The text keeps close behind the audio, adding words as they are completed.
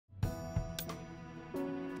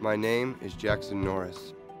My name is Jackson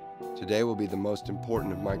Norris. Today will be the most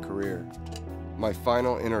important of my career. My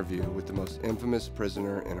final interview with the most infamous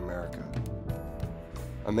prisoner in America.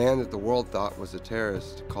 A man that the world thought was a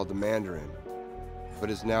terrorist called the Mandarin, but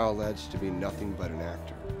is now alleged to be nothing but an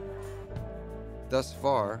actor. Thus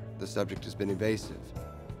far, the subject has been evasive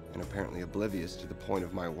and apparently oblivious to the point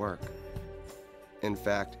of my work. In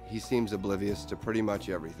fact, he seems oblivious to pretty much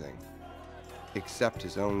everything, except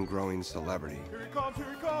his own growing celebrity. Here he comes, here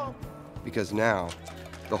he comes! Because now,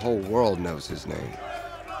 the whole world knows his name.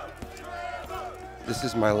 This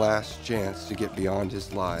is my last chance to get beyond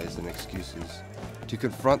his lies and excuses, to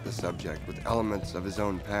confront the subject with elements of his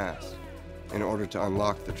own past in order to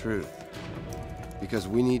unlock the truth. Because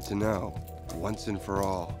we need to know, once and for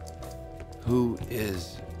all, who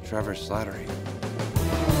is Trevor Slattery?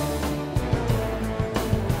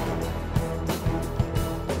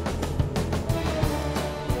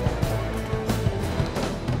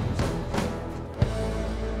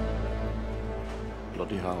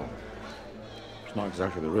 Bloody hell. It's not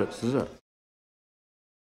exactly the Ritz, is it?